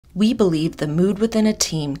We believe the mood within a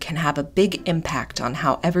team can have a big impact on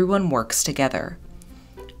how everyone works together.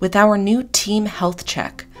 With our new Team Health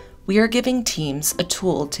Check, we are giving teams a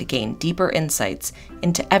tool to gain deeper insights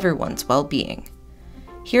into everyone's well-being.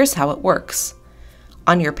 Here's how it works.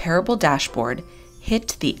 On your Parabol dashboard,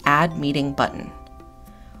 hit the Add Meeting button.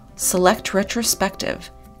 Select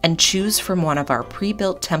Retrospective and choose from one of our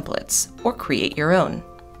pre-built templates or create your own.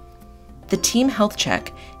 The Team Health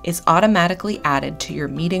Check is automatically added to your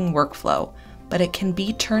meeting workflow, but it can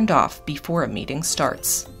be turned off before a meeting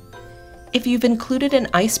starts. If you've included an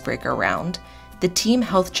icebreaker round, the Team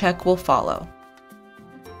Health Check will follow.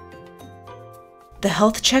 The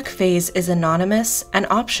Health Check phase is anonymous and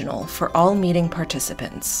optional for all meeting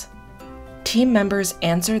participants. Team members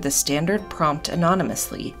answer the standard prompt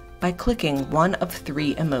anonymously by clicking one of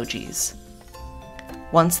 3 emojis.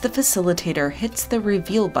 Once the facilitator hits the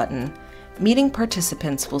Reveal button, meeting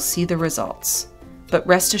participants will see the results. But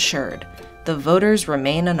rest assured, the voters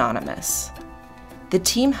remain anonymous. The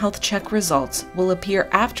Team Health Check results will appear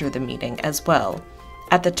after the meeting as well,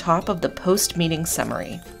 at the top of the post-meeting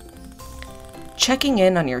summary. Checking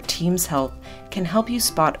in on your team's health can help you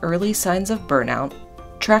spot early signs of burnout,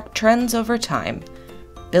 track trends over time,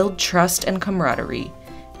 build trust and camaraderie,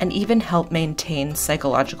 and even help maintain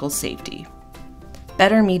psychological safety.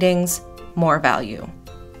 Better meetings, more value.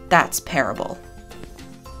 That's Parabol.